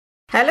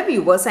Hello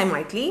viewers, I'm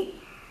Maitli.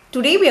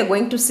 Today we are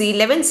going to see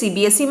 11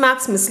 Cbse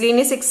Maths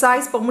Miscellaneous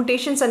Exercise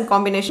Permutations and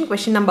Combination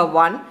question number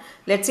 1.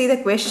 Let's see the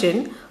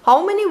question.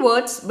 How many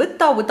words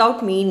with or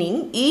without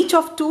meaning, each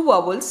of 2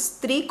 vowels,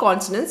 3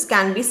 consonants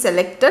can be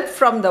selected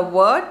from the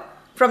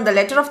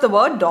letter of the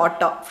word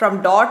daughter.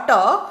 From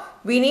daughter,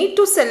 we need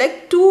to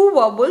select 2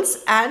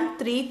 vowels and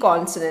 3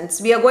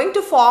 consonants. We are going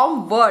to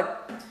form word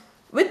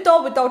with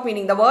or without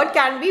meaning. The word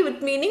can be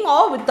with meaning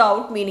or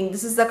without meaning.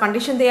 This is the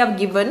condition they have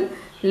given.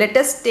 Let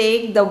us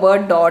take the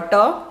word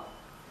daughter.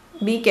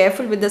 Be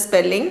careful with the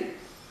spelling.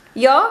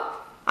 Here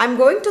I am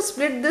going to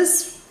split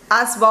this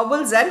as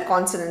vowels and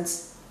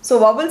consonants. So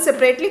vowels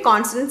separately,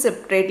 consonants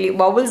separately.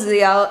 Vowels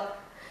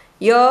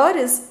here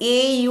is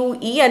A, U,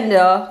 E and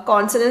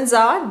consonants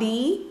are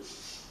D,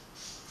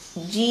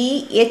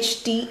 G,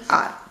 H, T,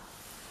 R.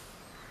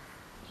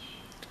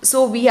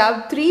 So we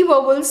have 3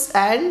 vowels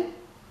and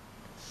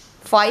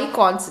 5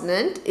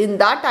 consonant. In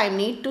that I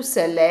need to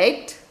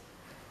select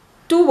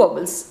 2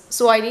 vowels.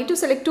 So I need to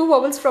select 2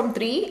 vowels from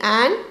 3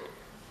 and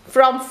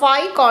from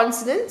 5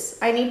 consonants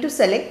I need to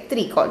select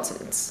 3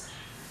 consonants.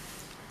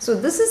 So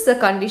this is the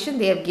condition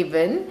they have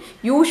given.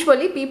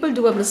 Usually people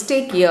do a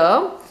mistake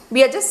here.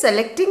 We are just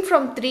selecting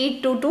from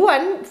 3 to 2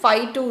 and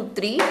 5 to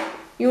 3.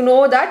 You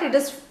know that it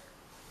is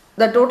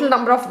the total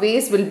number of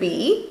ways will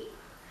be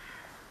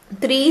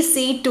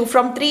 3C2.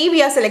 From 3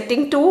 we are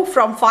selecting 2.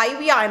 From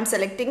 5 I am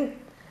selecting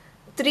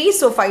 3.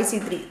 So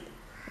 5C3.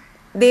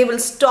 They will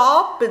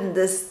stop in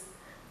this.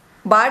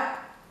 But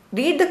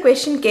read the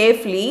question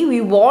carefully. We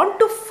want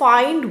to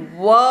find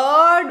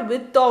word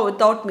with or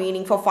without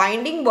meaning. For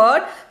finding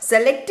word,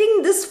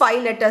 selecting this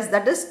 5 letters,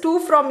 that is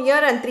 2 from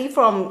here and 3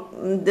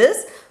 from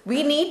this,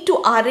 we need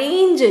to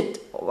arrange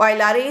it.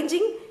 While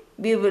arranging,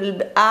 we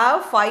will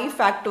have 5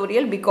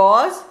 factorial,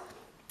 because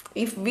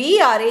if we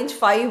arrange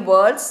 5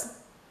 words,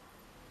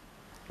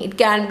 it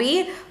can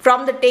be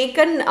from the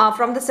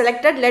from the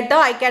selected letter.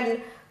 I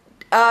can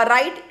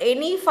write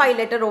any 5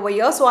 letter over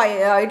here. So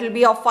it will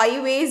be of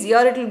 5 ways.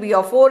 Here it will be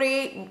of 4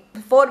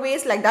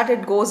 ways, like that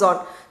it goes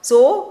on.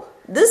 So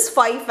this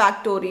 5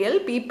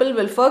 factorial people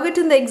will forget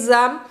in the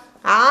exam,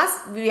 as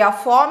we are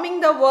forming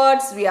the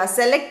words, we are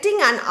selecting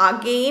and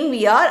again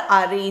we are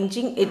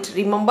arranging it.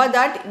 Remember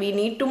that we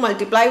need to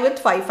multiply with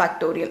 5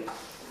 factorial.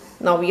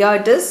 Now here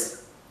it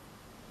is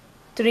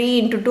 3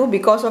 into 2.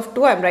 Because of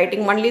 2 I am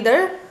writing only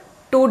the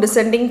 2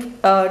 descending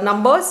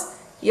numbers.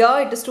 Here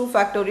it is 2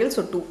 factorial,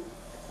 so 2.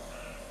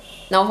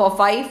 Now for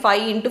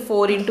 5 into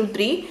 4 into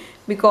 3,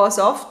 because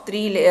of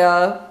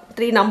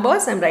 3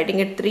 numbers I am writing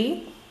it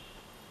 3.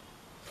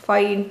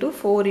 5 into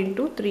 4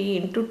 into 3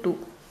 into 2.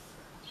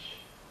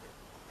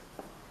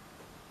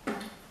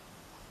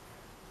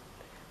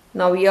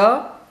 Now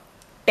here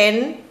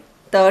 10,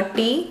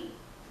 30,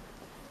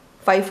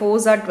 5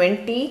 4s are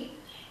 20,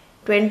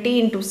 20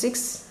 into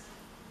 6,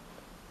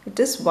 it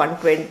is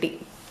 120.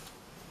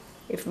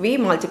 If we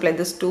multiply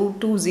this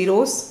 2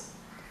 zeros,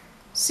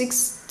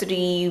 6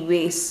 3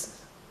 ways.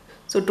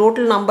 So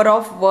total number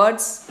of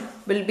words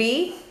will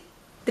be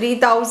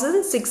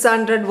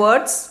 3600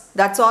 words.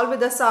 That's all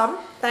with the sum.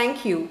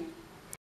 Thank you.